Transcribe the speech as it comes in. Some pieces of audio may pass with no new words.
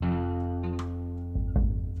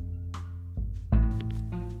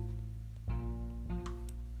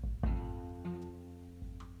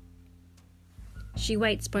She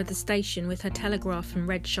waits by the station with her telegraph and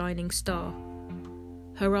red shining star.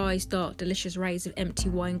 Her eyes dart delicious rays of empty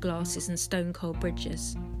wine glasses and stone-cold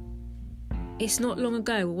bridges. It's not long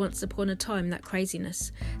ago or once upon a time that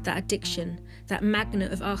craziness, that addiction, that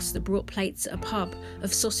magnet of us that brought plates at a pub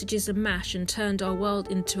of sausages and mash and turned our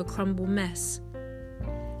world into a crumbled mess.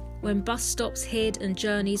 When bus stops hid and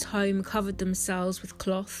journeys home covered themselves with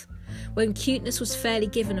cloth, when cuteness was fairly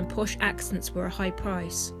given and posh accents were a high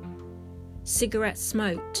price. Cigarettes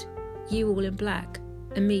smoked, you all in black,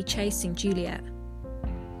 and me chasing Juliet.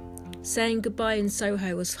 Saying goodbye in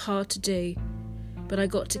Soho was hard to do, but I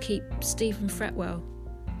got to keep Stephen Fretwell,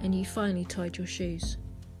 and you finally tied your shoes.